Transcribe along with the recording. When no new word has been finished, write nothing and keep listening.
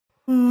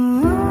My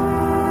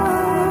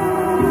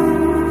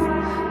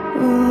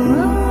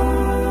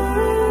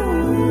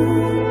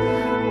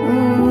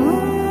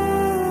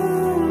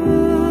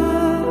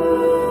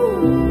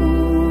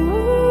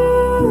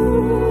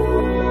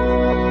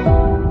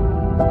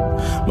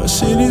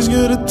city's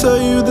gonna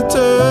tell you the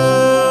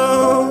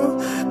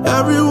tale.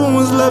 Everyone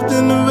was left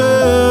in the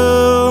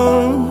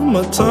veil.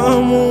 My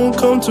time won't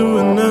come to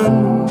an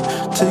end.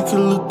 Take a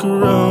look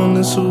around,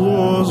 it's a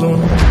war zone.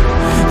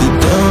 The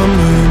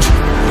damage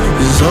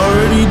is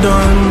already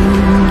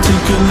done.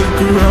 Take a look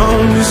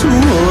around, it's a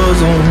war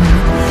zone.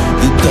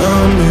 The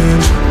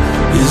damage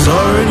is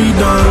already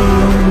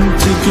done.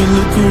 Take a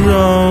look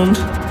around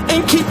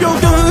and keep your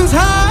guns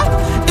high.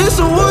 It's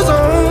a war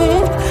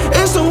zone.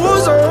 It's a war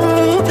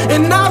zone,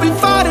 and I'll be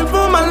fighting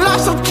for my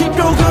life. So keep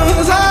your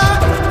guns high.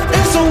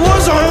 It's a war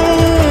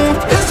zone.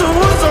 It's a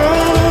war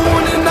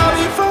zone, and I'll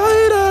be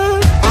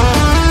fighting.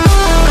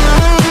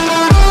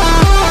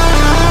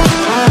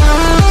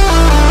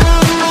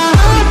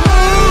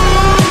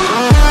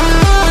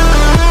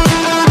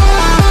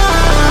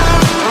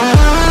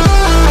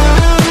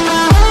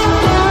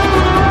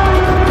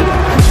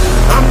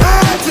 I'm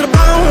bad to the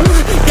bone,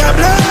 got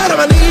blood on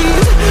my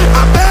knees.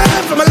 I'm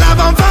bad for my life,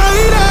 I'm fighting.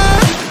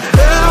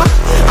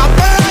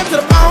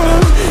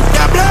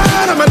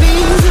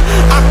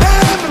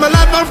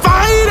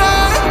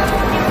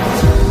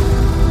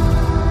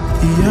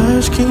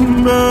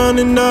 Keep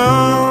running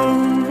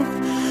down.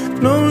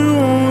 No, you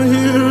won't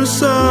hear a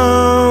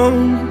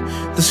sound.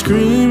 The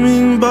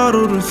screaming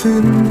bottled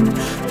within.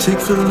 Take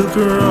a look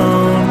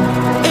around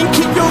and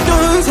keep your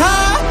guns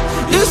high.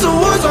 It's a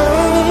war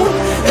zone.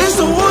 It's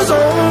a war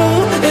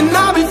zone, and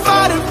I'll be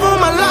fighting for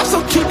my life. So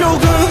keep your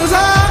guns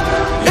high.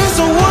 It's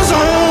a war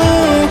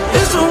zone.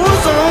 It's a war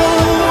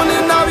zone,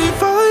 and I'll be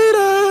fighting.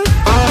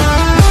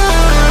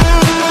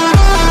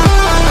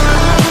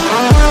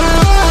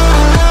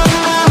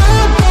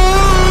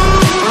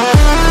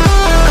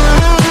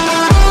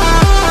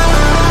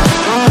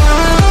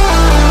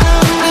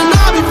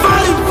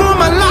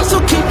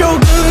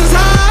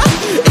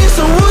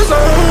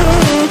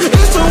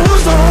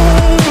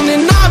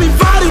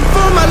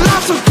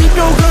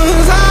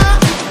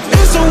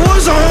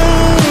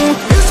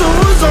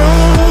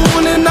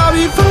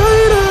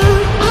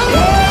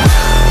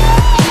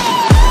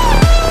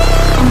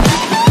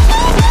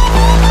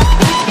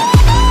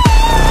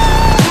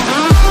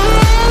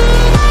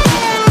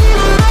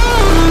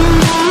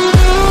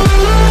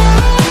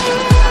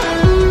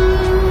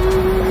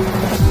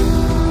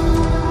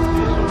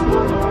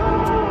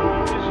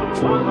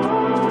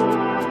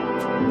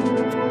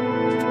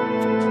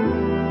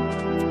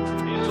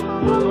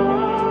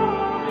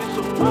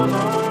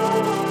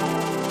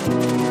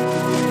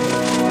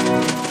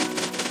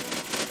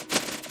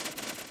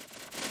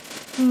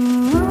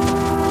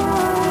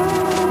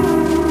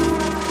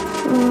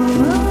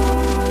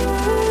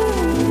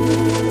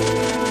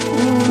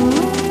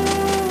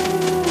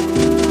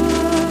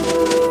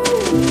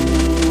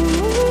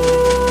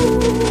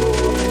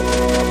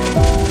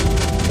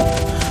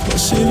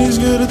 City's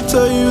gonna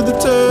tell you the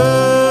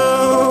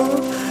tale.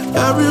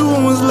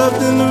 Everyone was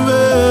left in the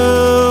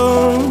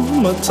veil.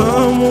 My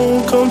time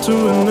won't come to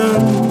an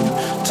end.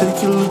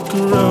 Take a look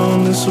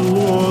around, it's a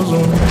war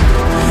zone.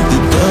 The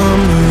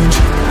damage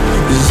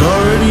is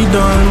already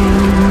done.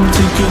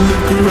 Take a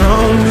look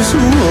around, it's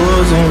a war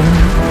zone.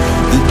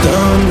 The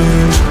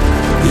damage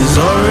is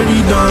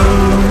already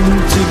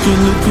done. Take a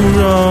look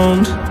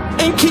around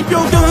and keep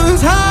your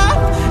guns high.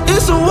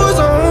 It's a war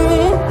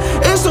zone.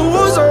 It's a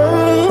war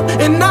zone,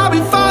 and I'll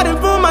be fighting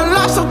for my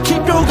life. So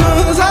keep your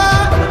guns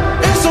high.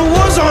 It's a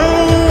war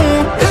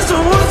zone. It's a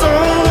war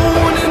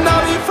zone, and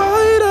I'll be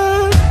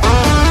fighting.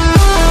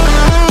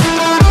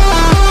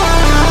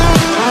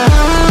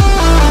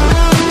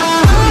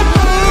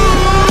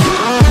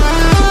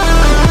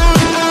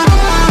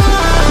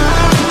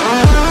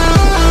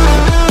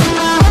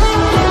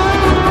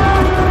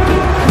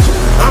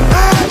 I'm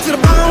bad to the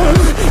bone,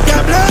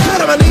 got blood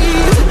on my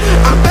knees.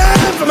 I'm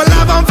bad for my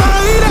life, I'm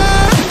fighting.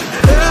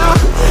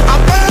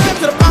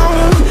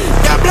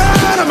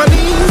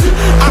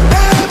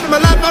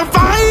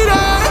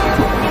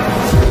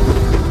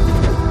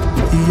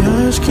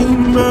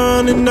 Keep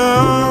running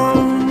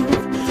down.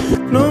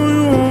 No,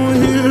 you won't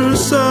hear a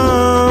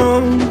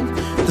sound.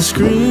 The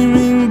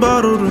screaming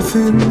bottled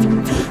within.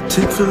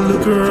 Take a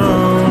look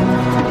around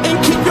and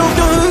keep your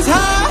guns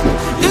high.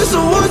 It's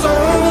a war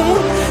zone.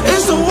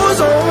 It's a war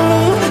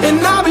zone,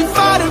 and I'll be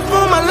fighting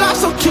for my life.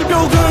 So keep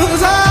your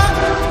guns high.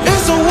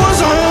 It's a war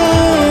zone.